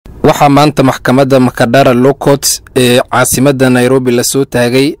waxaa maanta maxkamadda Makadara Law Court ee caasimadda Nairobi la soo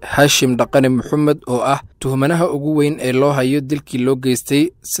taagay Hashim Daqane Maxamed oo ah tuhmanaha ugu weyn ee loo hayo dilkii loo geystay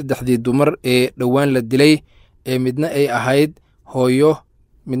saddexdii dumar ee dhawaan la dilay ee midna ay ahayd hooyo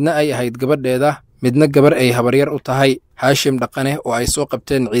midna ay ahayd gabadheeda midna gabar ay habaryar u tahay. Hashim Daqane oo ay soo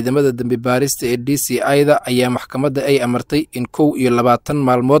qabteen ciidamada dambi baarista ee DCI-da ayaa maxkamadda ay amartay in 21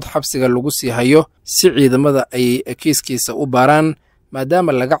 maalmood xabsiga lagu sii hayo si ciidamada ay kiiskiisa u baaraan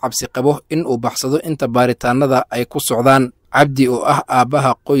maadaama laga cabsi qabo in uu baxsado inta baaritaanada ay ku socdaan. Cabdi oo ah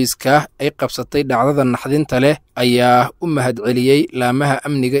aabaha qoyska ay qabsatay dhacdada naxdinta leh ayaa u mahadceliyay laamaha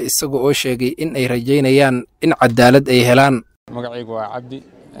amniga isagoo oo sheegay in ay rajaynayaan in cadaalad ay helaan. Magacaygu waa Cabdi.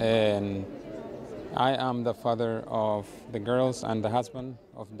 I am the father of the girls and the husband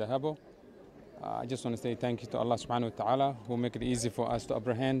of the Habo. I just want to say thank you to Allah subhanahu wa ta'ala who make it easy for us to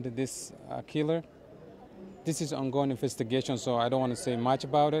apprehend this killer. This is ongoing investigation, so I don't want to say much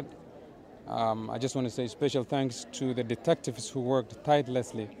about it. I just want to say special thanks to the detectives who worked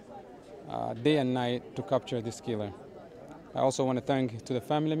tirelessly day and night to capture this killer. I also want to thank to the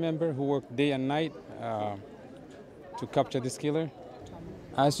family member who worked day and night to capture this killer.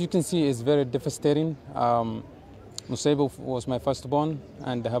 As you can see, it's very devastating. Musaibu was my firstborn,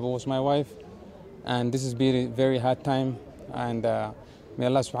 and Haba was my wife, and this has been a very hard time. And may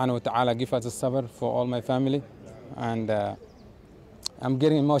Allah subhanahu wa ta'ala give us a sabr for all my family. And I'm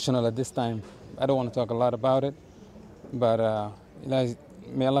getting emotional at this time. I don't want to talk a lot about it, but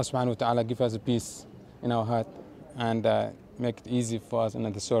may Allah subhanahu wa ta'ala give us a peace in our heart and make it easy for us in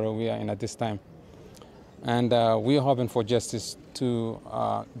the sorrow we are in at this time. And we are hoping for justice to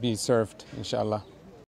be served, inshallah.